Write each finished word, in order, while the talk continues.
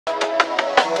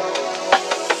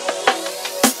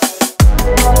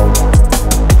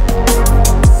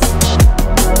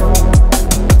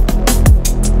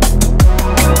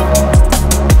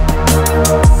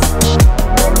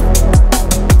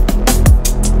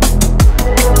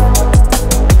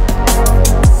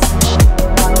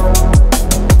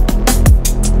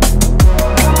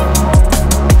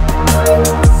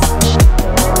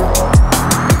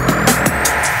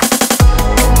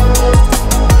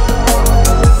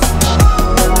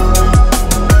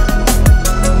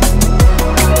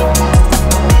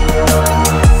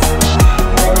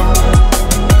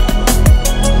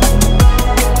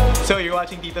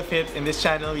Watching TitoFit. In this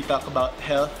channel, we talk about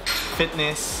health,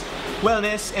 fitness,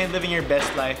 wellness, and living your best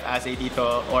life as a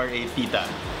Tito or a Tita.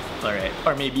 Alright,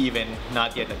 or maybe even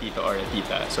not yet a Tito or a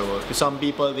Tita. So to some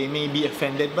people, they may be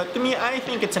offended, but to me, I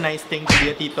think it's a nice thing to be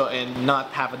a Tito and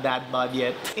not have a dad bod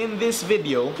yet. In this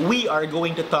video, we are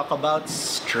going to talk about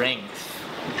strength.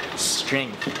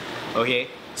 Strength. Okay?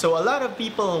 So a lot of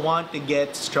people want to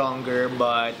get stronger,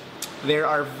 but there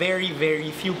are very,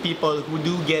 very few people who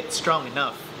do get strong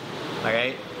enough.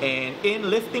 Alright? And in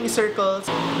lifting circles,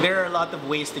 there are a lot of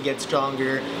ways to get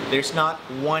stronger. There's not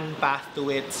one path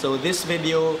to it. So this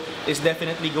video is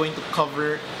definitely going to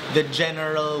cover the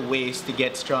general ways to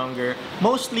get stronger.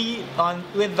 Mostly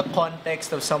with the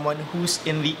context of someone who's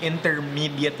in the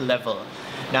intermediate level.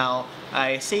 Now,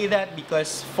 I say that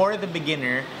because for the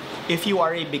beginner, if you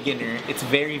are a beginner, it's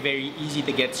very, very easy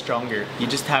to get stronger. You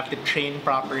just have to train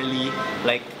properly.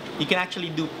 Like, you can actually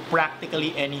do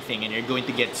practically anything and you're going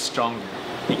to get stronger.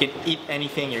 You can eat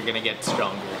anything, you're gonna get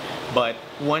stronger. But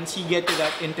once you get to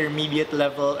that intermediate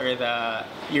level, or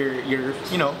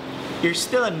you're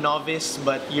still a novice,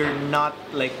 but you're not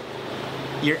like,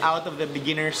 you're out of the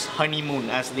beginner's honeymoon,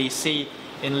 as they say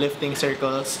in lifting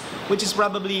circles, which is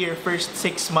probably your first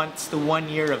 6 months to 1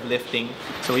 year of lifting.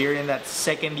 So you're in that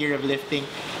second year of lifting,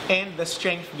 and the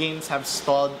strength gains have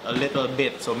stalled a little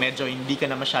bit. So medyo hindi ka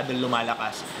na masyadong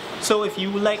lumalakas. So if you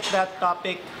like that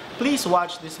topic, please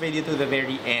watch this video to the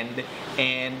very end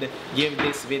and give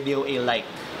this video a like.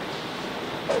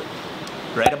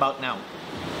 Right about now.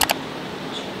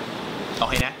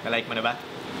 Okay na? Na-like mo na ba?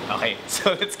 Okay,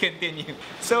 so let's continue.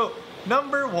 So,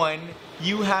 number one,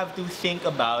 you have to think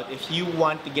about, if you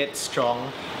want to get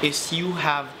strong, is you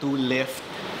have to lift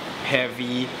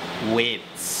heavy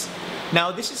weights. Now,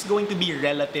 this is going to be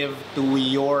relative to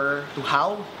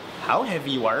how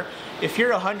heavy you are. If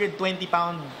you're a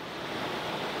 120-pound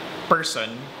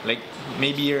person, like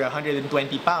maybe you're 120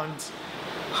 pounds,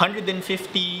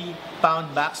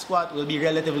 150-pound back squat will be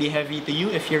relatively heavy to you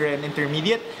if you're an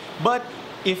intermediate. But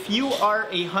if you are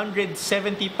a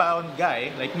 170-pound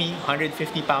guy, like me,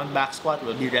 150-pound back squat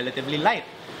will be relatively light.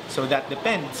 So that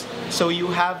depends. So you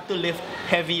have to lift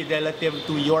heavy relative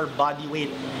to your body weight.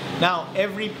 Now,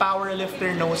 every power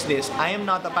lifter knows this. I am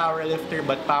not a power lifter,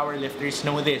 but power lifters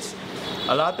know this.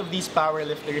 A lot of these power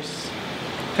lifters,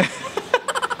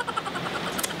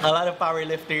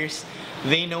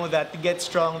 they know that to get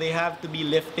strong, they have to be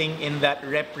lifting in that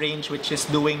rep range, which is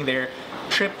doing their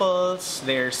triples,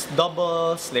 their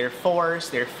doubles, their fours,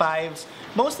 their fives.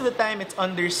 Most of the time, it's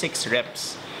under 6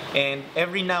 reps. And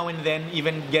every now and then,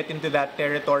 even get into that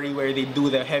territory where they do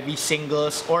the heavy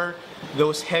singles or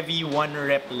those heavy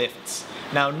 1-rep lifts.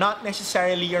 Now, not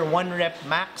necessarily your 1-rep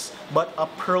max, but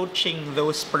approaching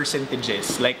those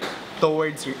percentages, like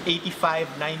towards your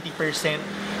 85-90%,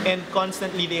 and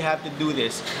constantly they have to do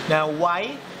this. Now,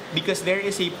 why? Because there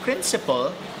is a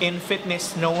principle in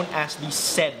fitness known as the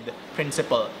SAID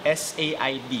principle,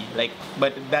 S-A-I-D. Like,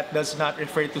 but that does not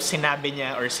refer to sinabi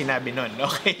niya or sinabi nun,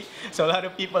 okay? So a lot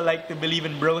of people like to believe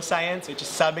in bro science, which is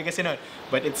sabi kasi nun,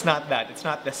 but it's not that. It's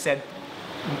not the SAID,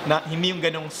 hindi yung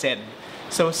ganong SAID.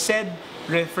 So SAID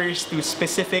refers to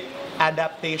specific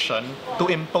adaptation to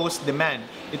impose demand.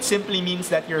 It simply means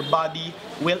that your body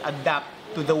will adapt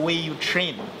to the way you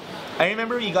train. I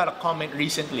remember we got a comment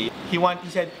recently. He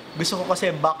said, gusto ko kasi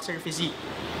boxer physique.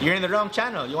 You're in the wrong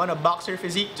channel. You want a boxer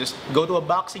physique? Just go to a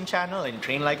boxing channel and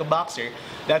train like a boxer.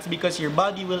 That's because your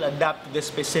body will adapt to the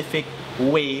specific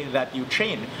way that you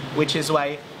train. Which is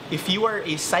why, if you are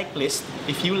a cyclist,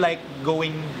 if you like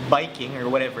going biking or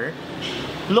whatever,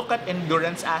 look at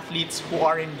endurance athletes who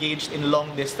are engaged in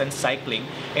long-distance cycling,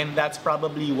 and that's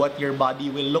probably what your body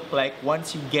will look like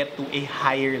once you get to a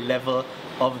higher level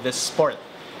of the sport.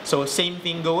 So same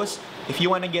thing goes. If you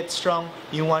want to get strong,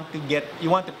 you want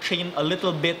to train a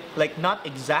little bit, like not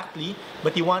exactly,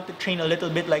 but you want to train a little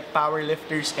bit like power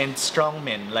lifters and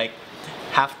strongmen, like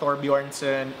Hafthor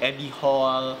Bjornsson, Eddie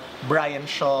Hall, Brian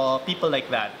Shaw, people like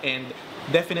that. And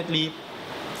definitely,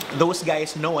 those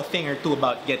guys know a thing or two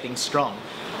about getting strong.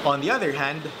 On the other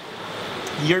hand,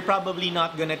 you're probably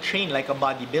not gonna train like a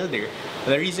bodybuilder.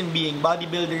 The reason being,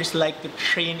 bodybuilders like to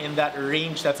train in that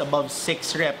range that's above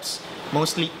 6 reps,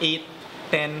 mostly 8,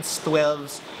 10s,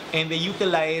 12s, and they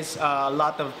utilize a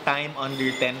lot of time under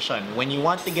tension. When you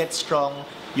want to get strong,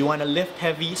 you want to lift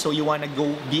heavy, so you want to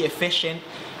go be efficient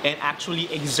and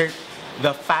actually exert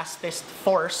the fastest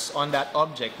force on that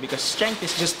object, because strength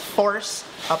is just force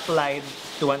applied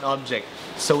to an object.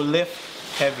 So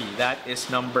lift heavy, that is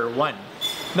number 1.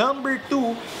 Number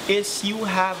 2 is you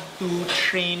have to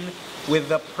train with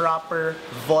the proper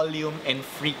volume and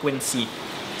frequency.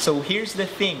 So here's the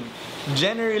thing,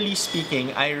 generally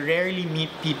speaking, I rarely meet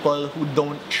people who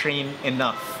don't train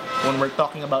enough when we're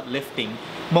talking about lifting.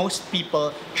 Most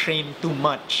people train too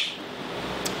much.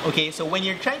 Okay, so when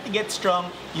you're trying to get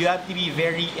strong, you have to be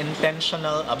very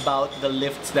intentional about the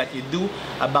lifts that you do,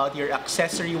 about your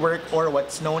accessory work, or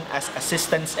what's known as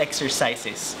assistance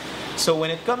exercises. So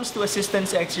when it comes to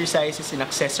assistance exercises and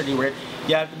accessory work,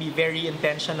 you have to be very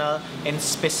intentional and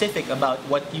specific about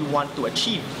what you want to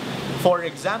achieve. For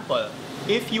example,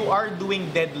 if you are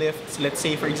doing deadlifts, let's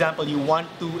say for example you want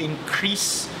to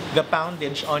increase the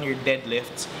poundage on your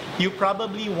deadlifts, you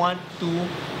probably want to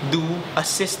do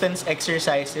assistance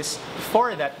exercises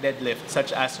for that deadlift,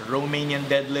 such as Romanian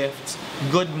deadlifts,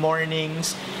 good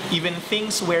mornings, even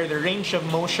things where the range of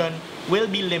motion will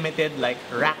be limited, like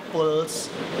rack pulls,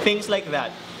 things like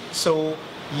that. So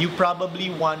you probably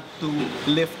want to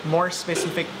lift more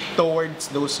specific towards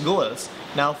those goals.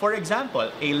 Now, for example,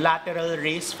 a lateral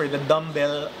raise for the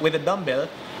dumbbell with a dumbbell,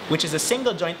 which is a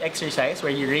single joint exercise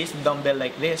where you raise the dumbbell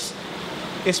like this,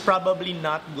 is probably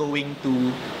not going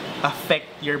to affect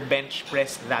your bench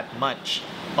press that much.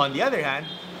 On the other hand,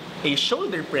 a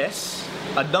shoulder press,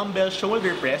 a dumbbell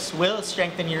shoulder press, will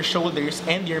strengthen your shoulders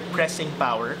and your pressing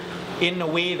power in a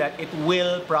way that it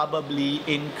will probably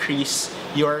increase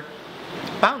your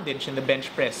poundage in the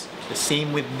bench press. The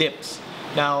same with dips.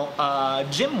 Now,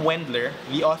 Jim Wendler,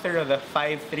 the author of the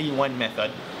 5-3-1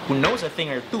 method, who knows a thing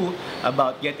or two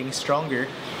about getting stronger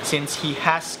since he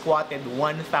has squatted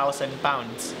 1,000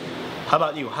 pounds. How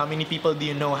about you? How many people do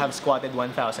you know have squatted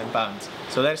 1,000 pounds?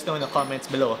 So let us know in the comments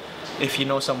below if you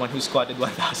know someone who squatted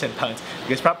 1,000 pounds.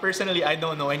 Because personally, I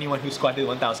don't know anyone who squatted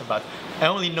 1,000 pounds. I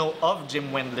only know of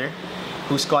Jim Wendler,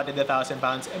 who squatted 1,000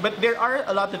 pounds. But there are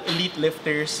a lot of elite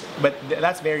lifters, but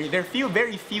they're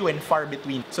very few and far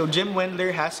between. So Jim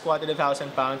Wendler has squatted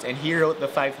 1,000 pounds, and he wrote the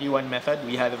 5-3-1 method.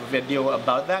 We had a video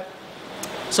about that.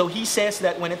 So he says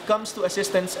that when it comes to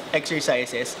assistance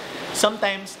exercises,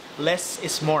 sometimes less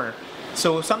is more.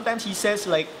 So sometimes he says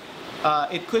like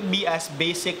it could be as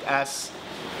basic as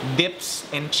dips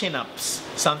and chin-ups,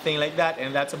 something like that,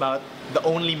 and that's about the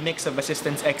only mix of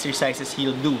assistance exercises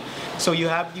he'll do. So you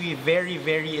have to be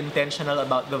very intentional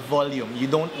about the volume. You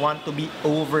don't want to be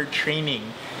overtraining.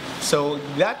 So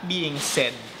that being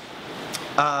said,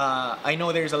 I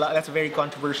know there's a lot, that's a very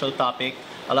controversial topic.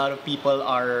 A lot of people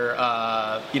are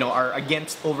are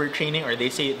against overtraining, or they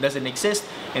say it doesn't exist,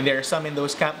 and there are some in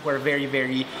those camps who are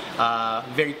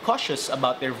very cautious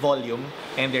about their volume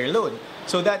and their load.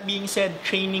 So that being said,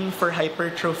 training for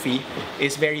hypertrophy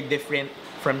is very different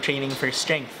from training for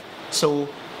strength. So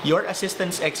your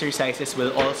assistance exercises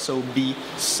will also be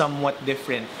somewhat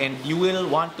different, and you will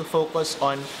want to focus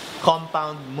on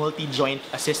compound multi-joint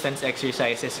assistance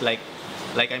exercises like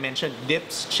I mentioned,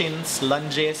 dips, chins,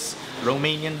 lunges,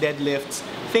 Romanian deadlifts,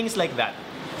 things like that.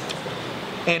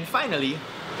 And finally,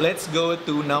 let's go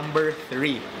to number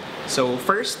 3. So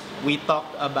first, we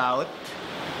talked about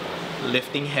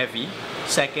lifting heavy.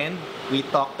 Second, we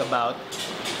talked about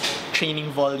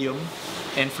training volume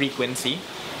and frequency.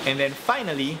 And then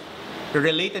finally,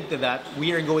 related to that,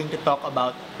 we are going to talk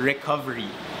about recovery.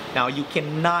 Now, you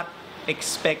cannot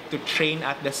expect to train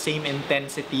at the same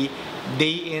intensity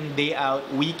day in, day out,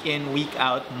 week in, week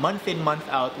out, month in, month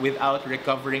out without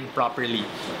recovering properly.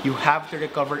 You have to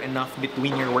recover enough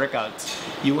between your workouts.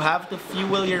 You have to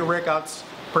fuel your workouts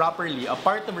properly. A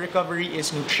part of recovery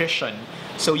is nutrition.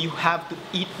 So you have to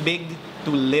eat big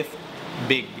to lift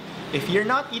big. If you're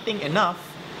not eating enough,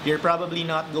 you're probably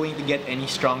not going to get any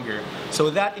stronger.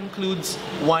 So that includes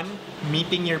 1,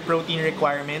 meeting your protein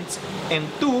requirements, and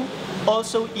 2,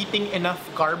 also eating enough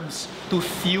carbs to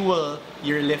fuel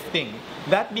your lifting.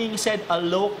 That being said, a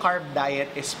low-carb diet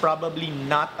is probably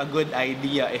not a good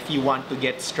idea if you want to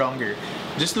get stronger.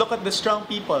 Just look at the strong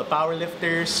people,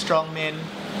 powerlifters, strongmen.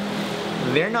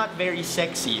 They're not very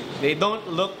sexy. They don't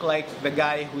look like the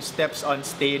guy who steps on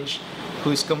stage,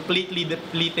 who's completely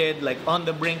depleted, like on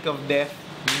the brink of death.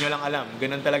 Hindi nyo lang alam,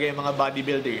 ganun talaga yung mga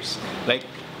bodybuilders. Like,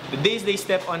 the days they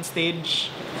step on stage,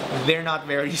 they're not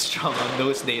very strong on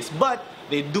those days. But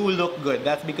they do look good.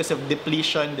 That's because of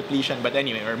depletion. But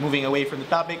anyway, we're moving away from the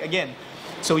topic again.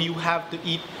 So you have to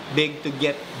eat big to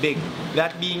get big.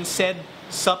 That being said,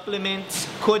 supplements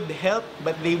could help,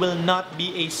 but they will not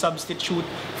be a substitute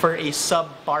for a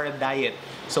subpar diet.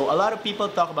 So a lot of people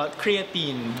talk about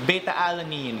creatine,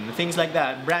 beta-alanine, things like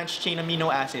that, branched chain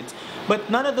amino acids. But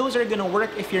none of those are gonna work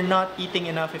if you're not eating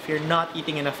enough, if you're not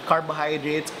eating enough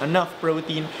carbohydrates, enough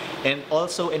protein, and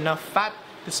also enough fat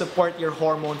to support your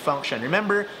hormone function.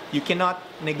 Remember, you cannot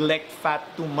neglect fat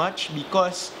too much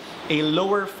because a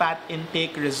lower fat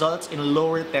intake results in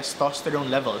lower testosterone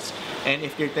levels. And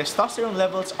if your testosterone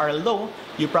levels are low,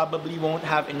 you probably won't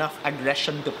have enough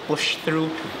aggression to push through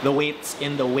the weights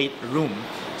in the weight room.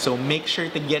 So make sure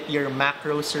to get your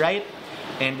macros right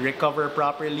and recover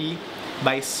properly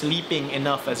by sleeping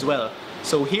enough as well.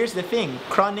 So here's the thing,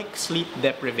 chronic sleep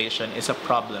deprivation is a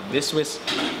problem. This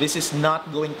is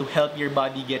not going to help your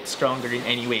body get stronger in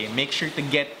any way. Make sure to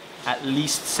get at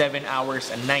least 7 hours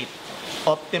a night.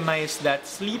 Optimize that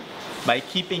sleep by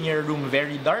keeping your room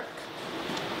very dark,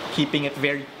 keeping it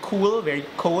very cool, very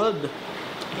cold,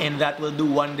 and that will do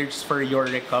wonders for your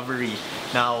recovery.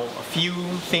 Now, a few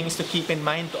things to keep in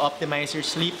mind to optimize your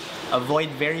sleep. Avoid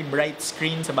very bright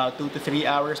screens about 2 to 3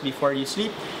 hours before you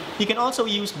sleep. You can also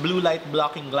use blue light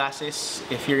blocking glasses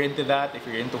if you're into that, if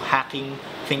you're into hacking,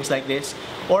 things like this.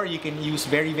 Or you can use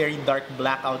very, very dark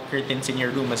blackout curtains in your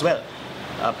room as well.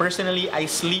 Personally, I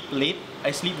sleep late.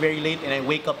 I sleep very late and I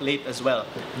wake up late as well.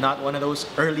 Not one of those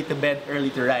early to bed,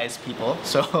 early to rise people.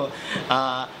 So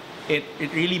it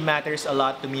really matters a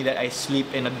lot to me that I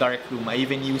sleep in a dark room. I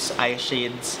even use eye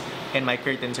shades and my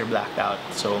curtains are blacked out.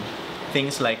 So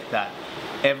things like that.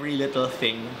 Every little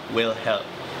thing will help.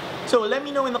 So let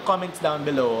me know in the comments down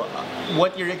below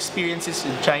what your experience is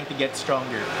in trying to get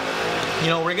stronger. You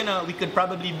know, we could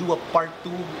probably do a part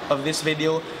 2 of this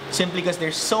video simply because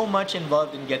there's so much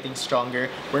involved in getting stronger.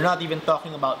 We're not even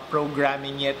talking about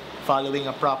programming yet, following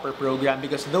a proper program,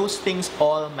 because those things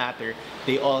all matter.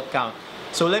 They all count.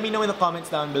 So let me know in the comments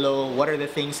down below what are the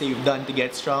things that you've done to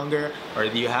get stronger, or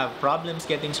do you have problems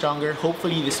getting stronger?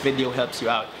 Hopefully this video helps you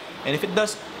out. And if it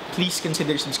does, please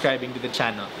consider subscribing to the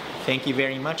channel. Thank you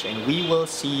very much, and we will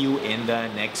see you in the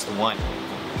next one.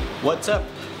 What's up,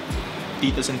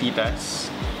 Titos and Titas?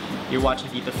 You're watching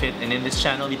TitoFit, and in this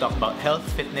channel we talk about health,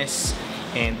 fitness,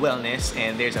 and wellness.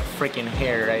 And there's a freaking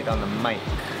hair right on the mic.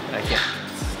 I can't.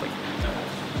 It's like,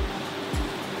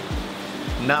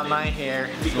 not my hair.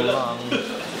 It's long.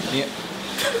 Yeah.